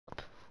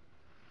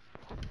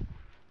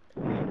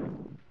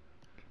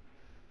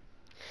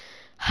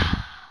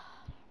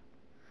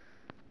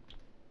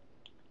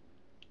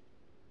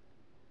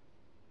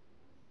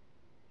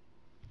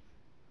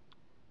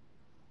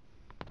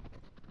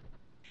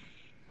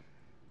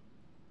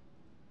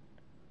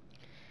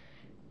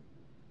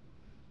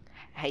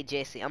Hey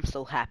Jesse, I'm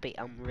so happy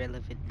I'm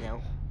relevant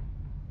now.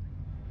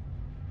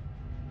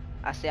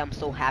 I say I'm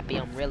so happy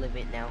I'm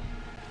relevant now.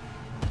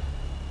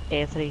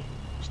 Anthony,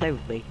 stay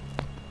with me.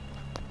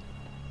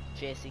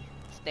 Jesse,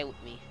 stay with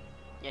me.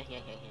 Yeah.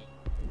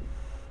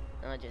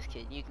 No, I'm just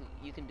kidding.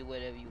 You can do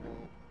whatever you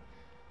want.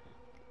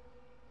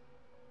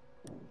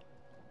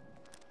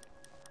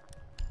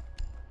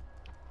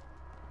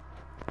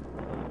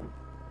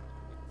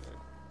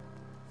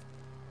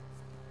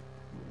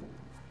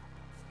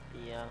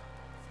 Yeah.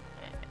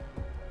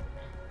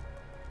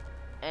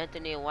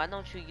 Anthony, why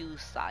don't you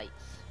use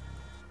sights?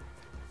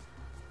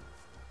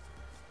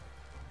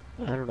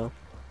 I don't know.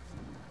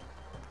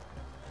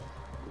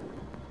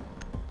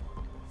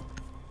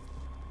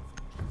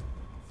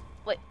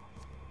 Wait.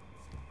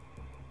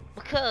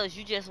 Because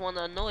you just want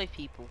to annoy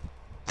people.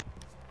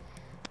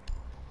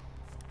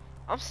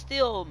 I'm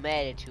still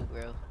mad at you,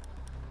 bro.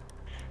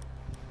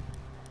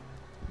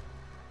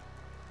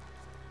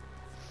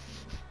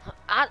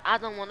 I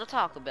don't want to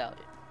talk about it.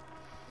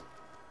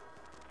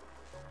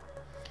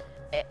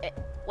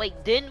 Wait,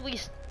 didn't we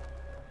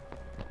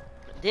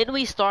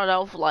start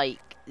off like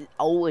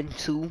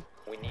 0-2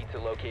 We need to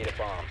locate a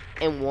bomb.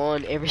 and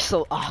won every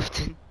so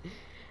often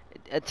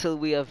until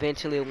we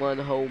eventually won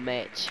the whole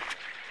match?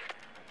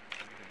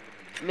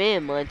 Me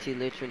and Monty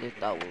literally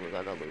thought we were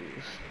gonna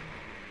lose.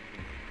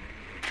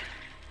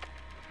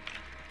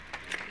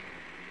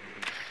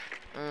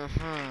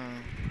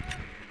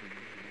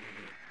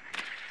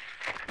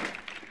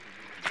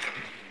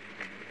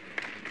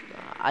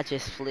 I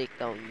just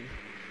flicked on you.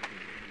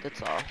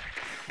 That's all.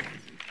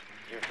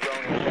 Your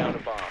drone has found a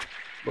bomb.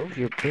 Move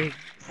your big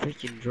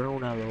freaking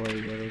drone out of the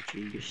way, why don't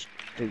you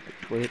stupid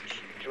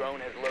Twitch? Drone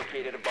has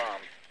located a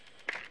bomb.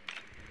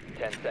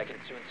 10 seconds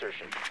to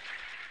insertion.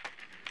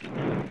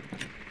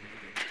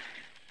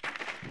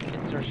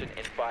 Insertion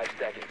in 5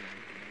 seconds.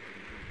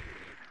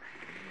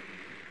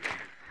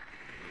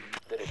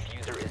 The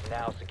diffuser is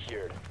now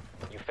secured.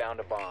 You found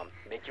a bomb.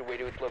 Make your way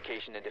to its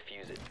location and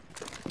defuse it.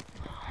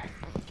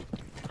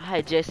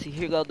 Hi Jesse,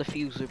 here go the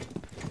diffuser.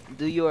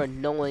 Do your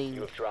annoying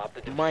You have dropped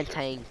the diffuser.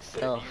 Montaigne The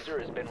stuff.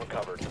 diffuser has been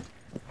recovered.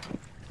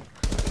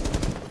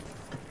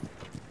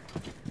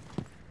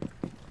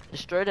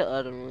 Destroy the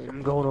other one.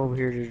 I'm going over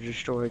here to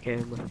destroy a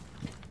camera.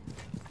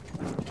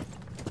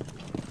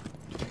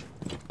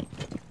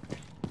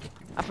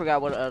 I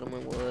forgot what the other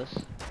one was.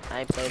 I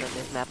ain't played on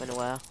this map in a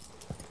while.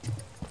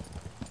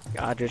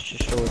 I just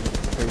destroyed it,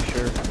 pretty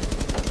sure.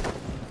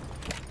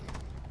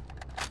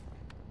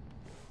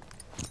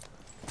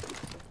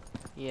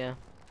 Yeah.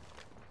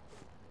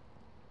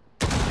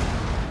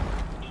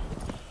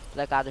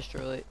 Like I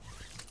destroyed.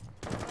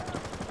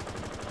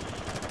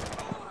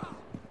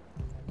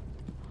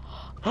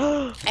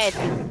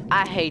 And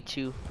I hate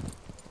you.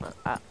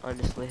 I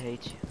honestly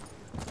hate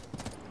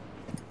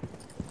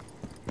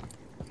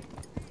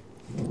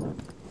you.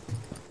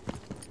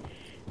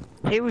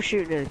 He was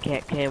shooting at a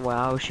cat can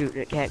while I was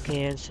shooting at cat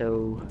can,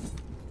 so...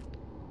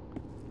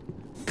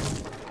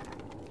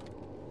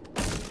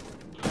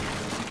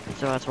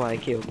 So that's why he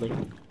killed me.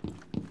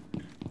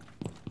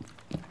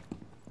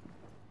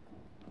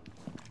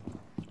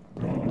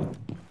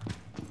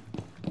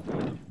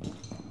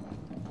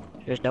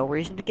 There's no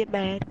reason to get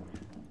mad.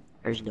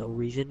 There's no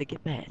reason to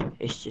get mad.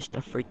 It's just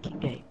a freaking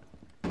game.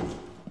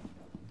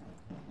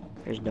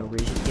 There's no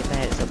reason to get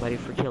mad at somebody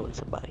for killing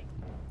somebody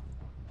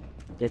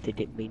that they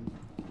didn't mean.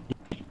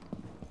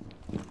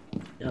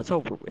 Now it's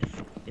over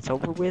with. It's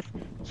over with,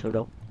 so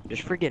don't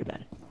just forget about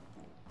it.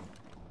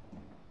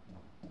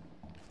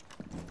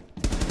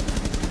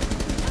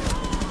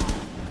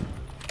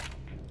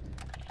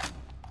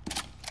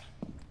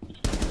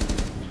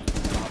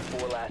 Top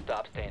 4 last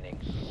stop standing.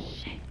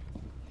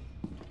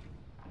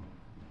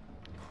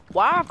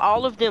 Why are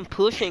all of them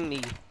pushing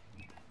me?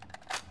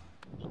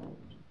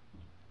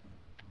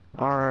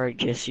 Alright,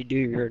 Jesse, do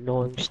your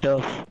annoying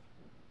stuff.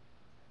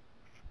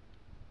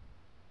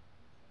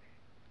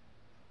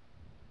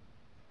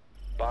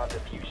 Bomb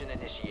diffusion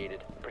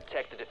initiated.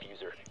 Protect the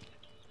diffuser.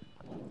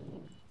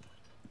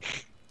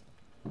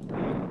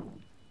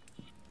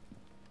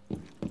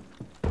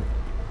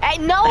 Hey,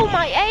 no,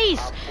 my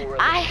ace!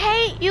 I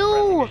hate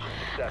you!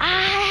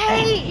 I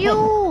hate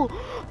you!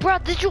 Bro,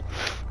 did you...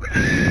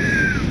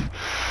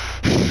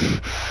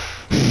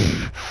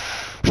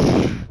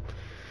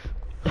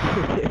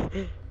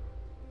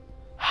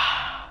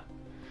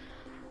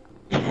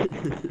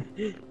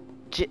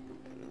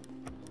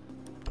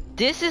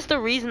 This is the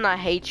reason I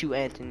hate you,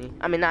 Anthony.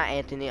 I mean, not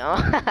Anthony.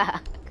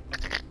 My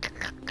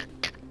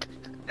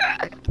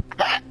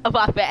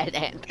bad,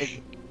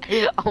 Anthony.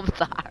 I'm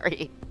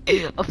sorry.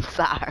 I'm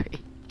sorry.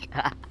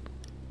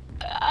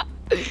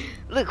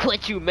 Look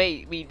what you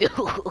made me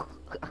do.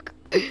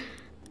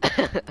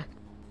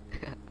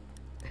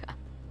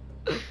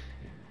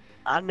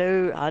 I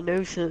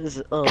know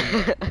since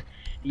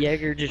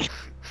Jaeger just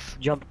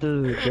jumped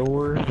through the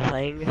door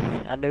thing,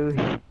 I knew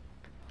he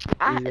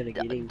was gonna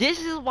get him. This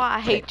is why I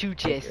hate you,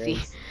 Jesse.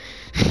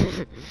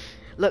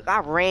 Look, I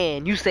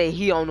ran. You say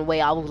he on the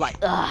way. I was like,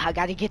 ugh, I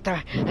gotta get there.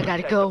 I gotta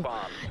Protect the go.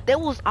 bomb. They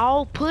was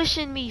all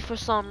pushing me for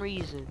some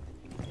reason.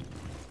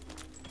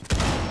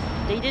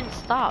 They didn't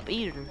stop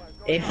either.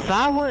 If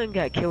I wouldn't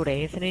got killed by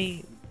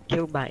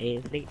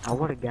Anthony, I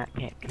would have got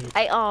cat killed.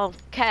 Hey,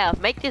 Calf,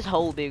 make this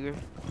hole bigger.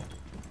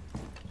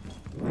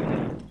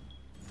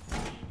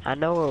 I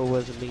know it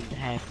wasn't mean to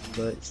happen,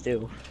 but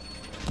still.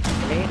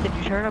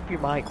 Anthony, turn up your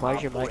mic.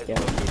 Why's your mic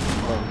down?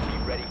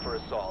 Be ready for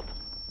assault.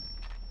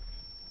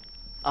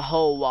 A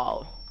whole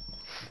wall.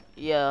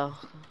 Yeah.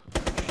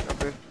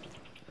 Remember?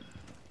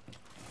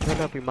 Turn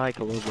up your mic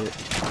a little bit.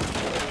 10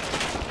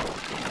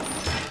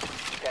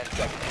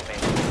 seconds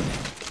remaining.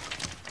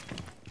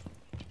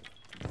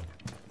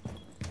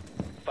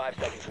 5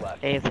 seconds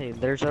left. Anthony,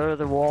 there's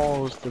other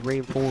walls to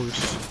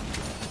reinforce,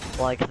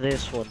 like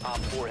this one Op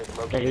 4 has that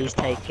located he's a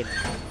bomb. taking.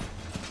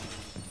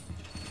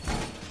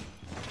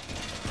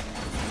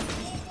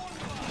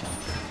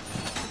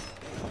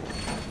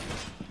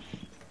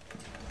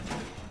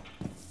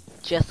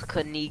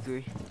 Jessica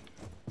Negri.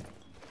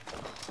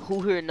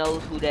 Who here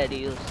knows who that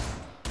is?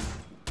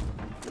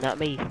 Not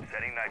me.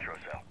 Setting nitro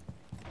cell.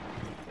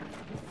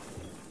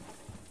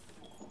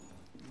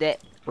 That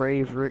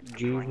Brave Rick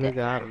Jr.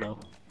 I don't know.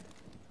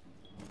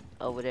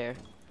 over there.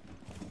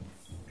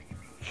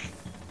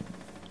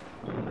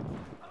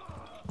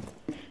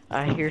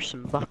 I hear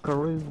some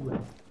buckaroo.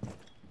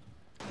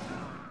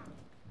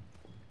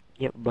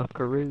 Yep,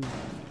 buckaroo.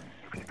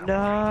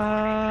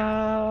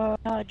 No,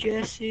 not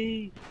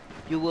Jesse.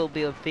 You will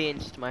be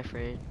avenged, my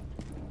friend.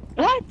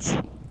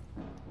 What?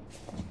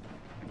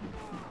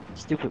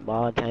 Stupid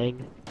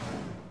Montang.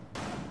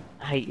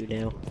 I hate you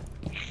now.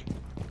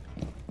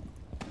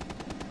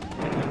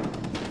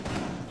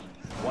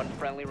 One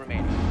friendly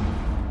remaining.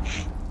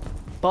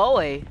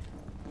 Boy,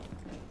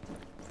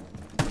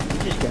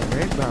 You just got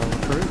red by a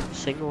recruit,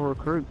 single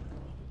recruit.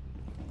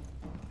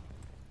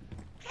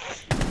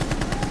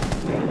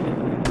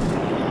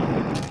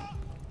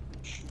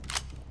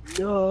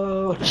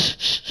 No!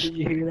 Did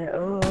you hear that?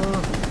 Oh!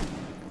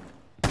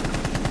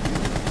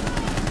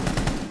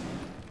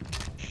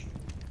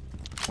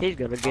 He's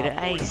gonna get an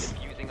Op 4 is ace.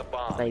 defusing a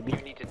bomb. Baby.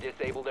 You need to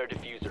disable their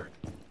diffuser.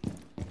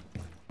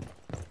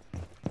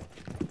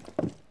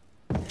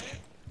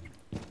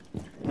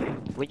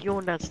 What you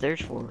going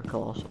downstairs for,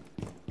 Colossal?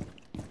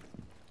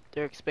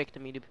 they're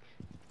expecting me to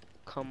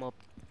come up.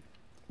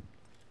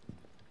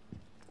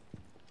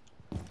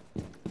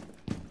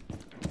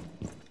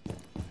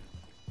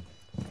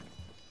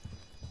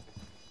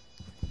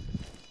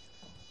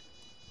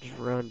 Just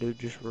run, dude,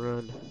 just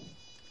run.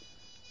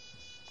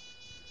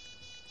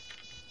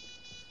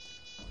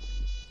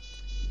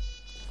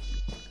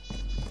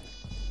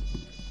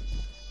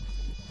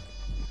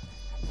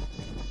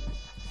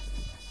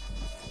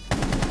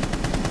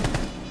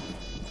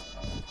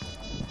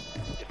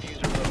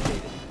 Diffuser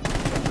located.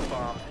 Protect the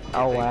bomb. and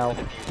Oh, disable wow.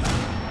 the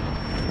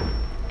diffuser.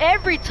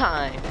 Every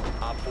time.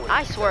 Op 4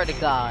 I swear to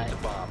successfully God. defused the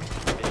bomb.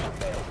 Mission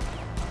failed.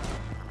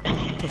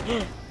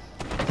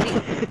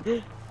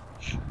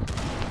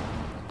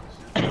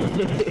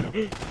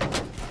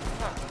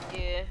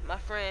 Yeah, my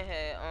friend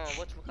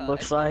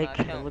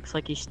had looks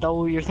like he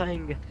stole your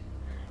thing.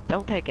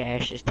 Don't take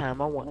Ash this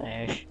time. I want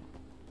Ash.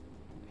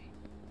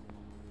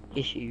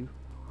 It's you,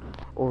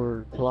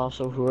 or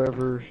Colossal,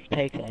 whoever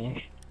takes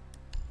Ash.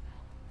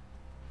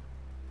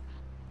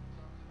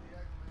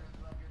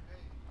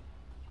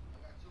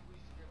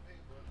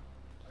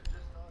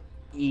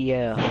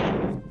 Yeah.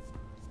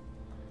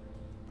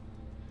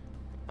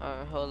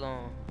 Alright, hold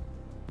on.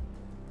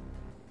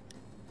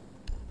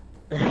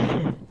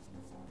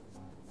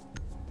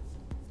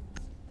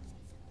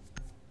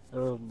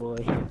 Oh boy.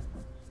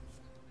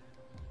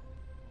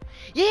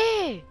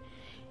 Yeah!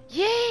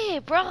 Yeah,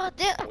 bro.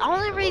 The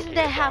only reason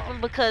that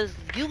happened because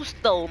you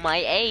stole my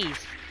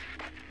ace.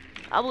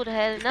 I would have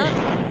had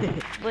another.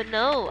 But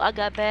no, I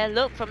got bad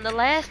luck from the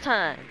last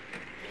time.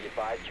 Be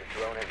advised your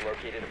drone has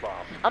located a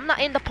bomb. I'm not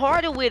in the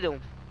party with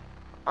him.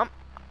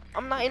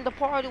 I'm not in the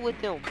party with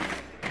them.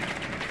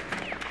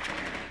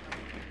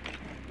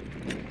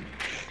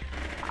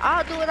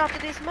 I'll do it after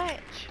this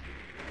match.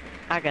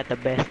 I got the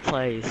best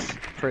place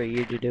for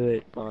you to do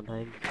it,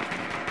 Montang.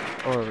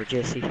 Or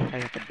Jesse, I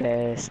got the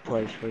best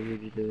place for you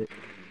to do it.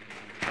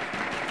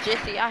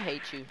 Jesse, I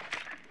hate you.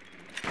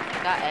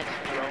 I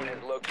Drone actually.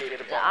 has located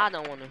a I bomb.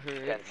 don't want to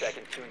hear 10 it.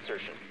 seconds to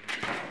insertion.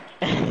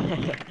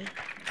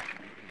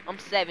 I'm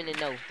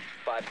 7-0.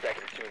 5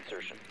 seconds to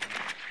insertion.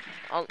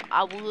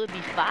 I would be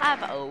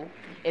 5-0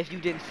 if you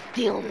didn't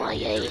steal my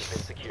Diffuser has been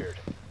ace. secured.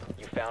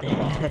 You found a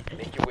bomb.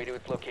 Make your way to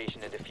its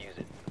location and defuse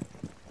it.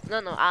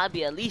 No, I'll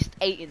be at least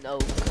 8-0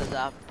 because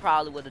I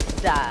probably would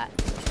have died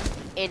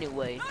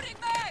anyway.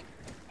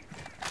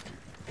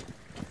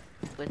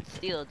 But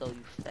still, though,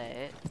 you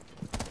fat.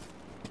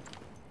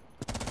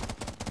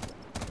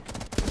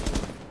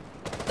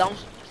 Don't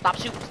stop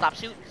shooting! Stop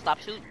shooting! Stop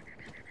shooting!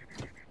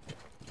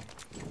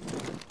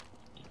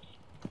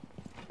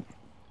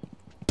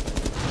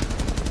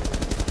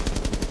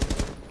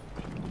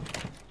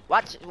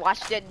 Watch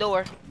that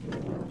door.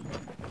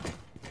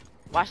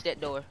 Watch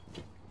that door.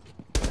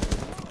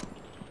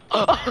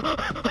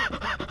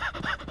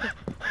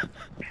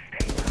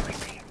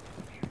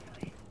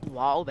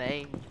 Wall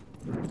bang.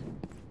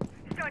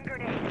 Stun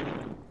grenade.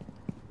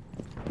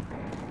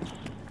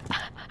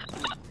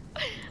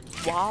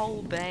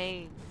 Wall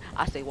bang.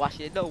 I say watch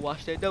that dough,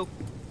 watch that dough.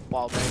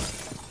 Wall bang.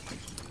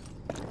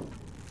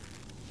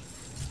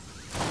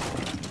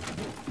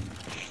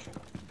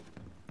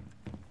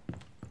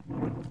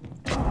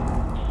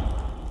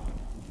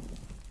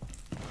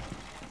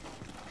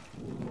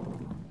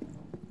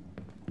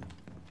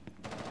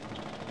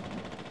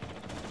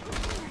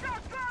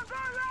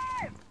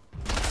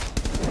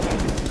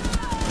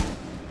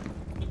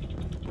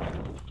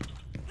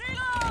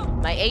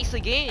 My ace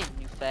again,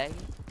 you faggot.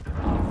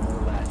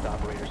 Last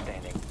operator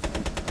standing.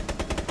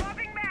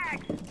 Dropping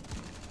mag.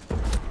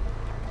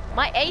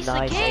 My ace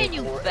Nice. again,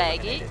 you Four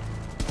faggot. eliminated.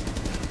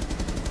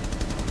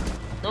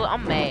 No,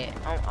 I'm mad.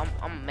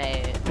 I'm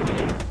mad.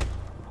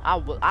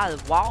 I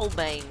wall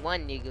bang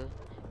one nigga.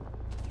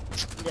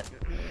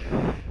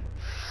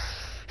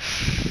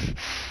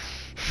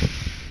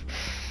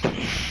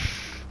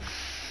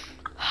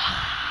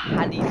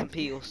 I need some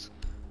pills.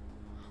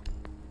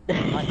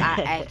 Like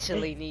I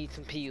actually need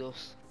some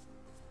pills.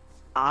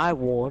 I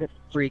want a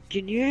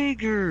freaking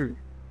Jaeger.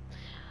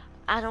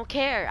 I don't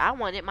care. I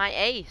wanted my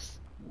ace.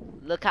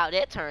 Look how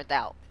that turned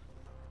out.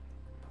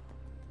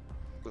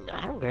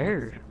 I don't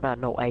care about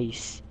no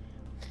ace.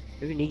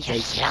 Who needs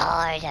ace?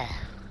 Lord.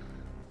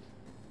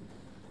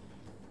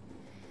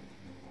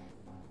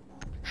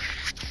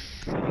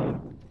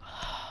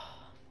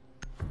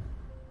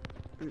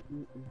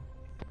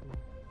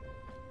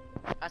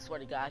 I swear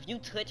to God, if you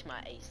touch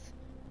my ace,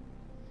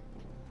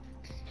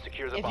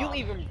 Secure the if bomb. you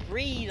even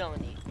breathe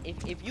on it,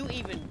 if you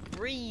even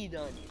breathe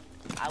on it,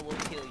 I will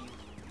kill you.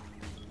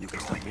 You can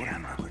start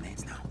watering my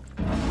grenades now.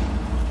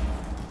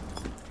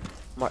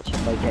 Watch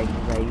somebody take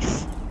his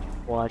ace.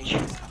 Watch.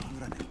 I'm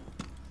running.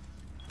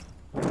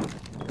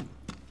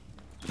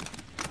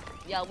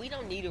 Yeah, we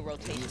don't need a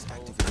rotation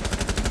mode.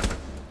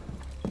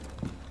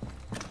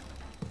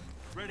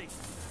 Ready.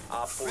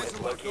 Op 4 has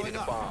located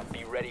a bomb.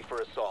 Be ready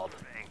for assault.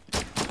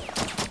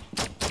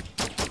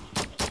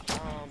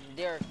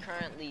 They're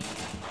currently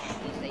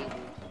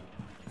disabled.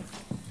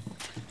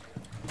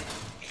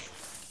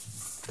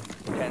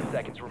 10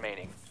 seconds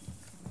remaining.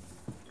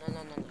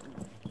 No.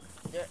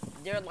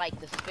 They're like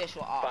the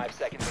special ops. 5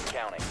 seconds and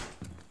counting.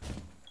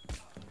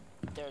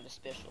 They're the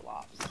special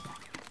ops.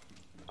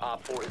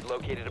 Op 4 has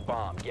located a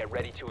bomb. Get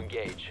ready to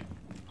engage.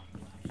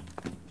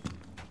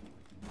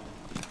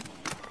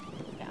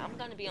 Okay, I'm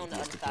gonna be on the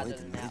other side Deployed of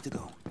the and ready map. to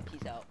go.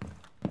 Peace out.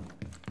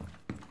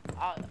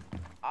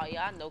 Oh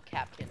yeah, I know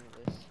Captain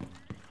was.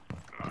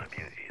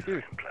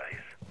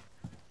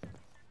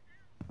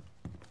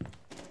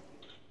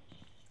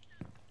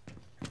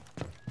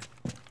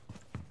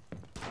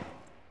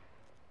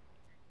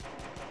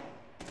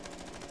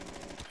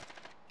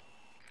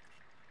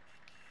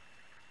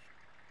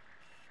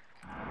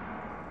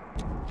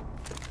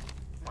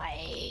 My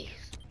ace.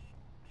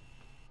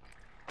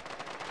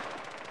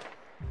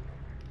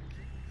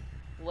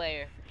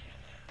 Where?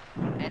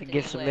 To Anthony,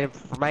 give some where?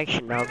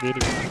 information, I'll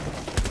get him.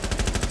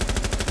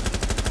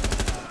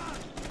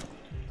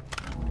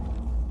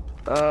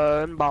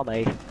 Bomb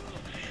A. My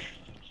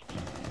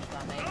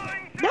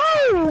man.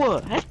 No!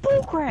 That's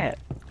bullcrap!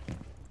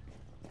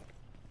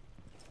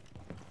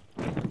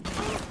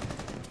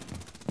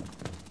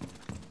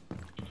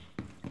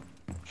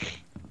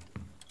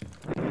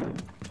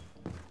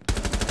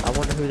 I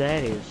wonder who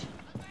that is.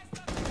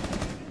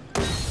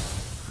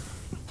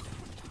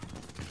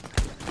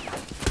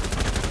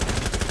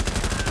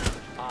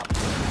 Op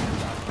 4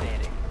 is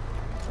outstanding.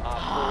 Op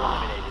 4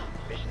 eliminated.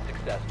 Mission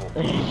successful.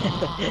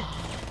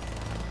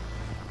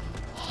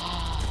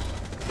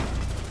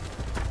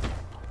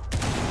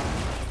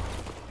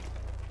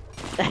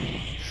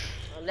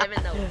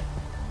 Eleven no.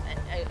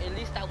 At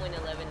least I win 11-0.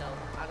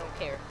 I don't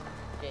care.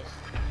 Just.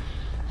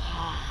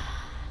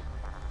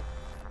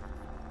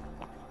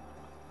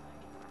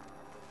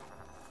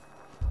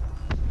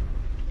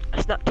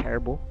 That's not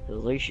terrible.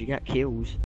 At least you got kills.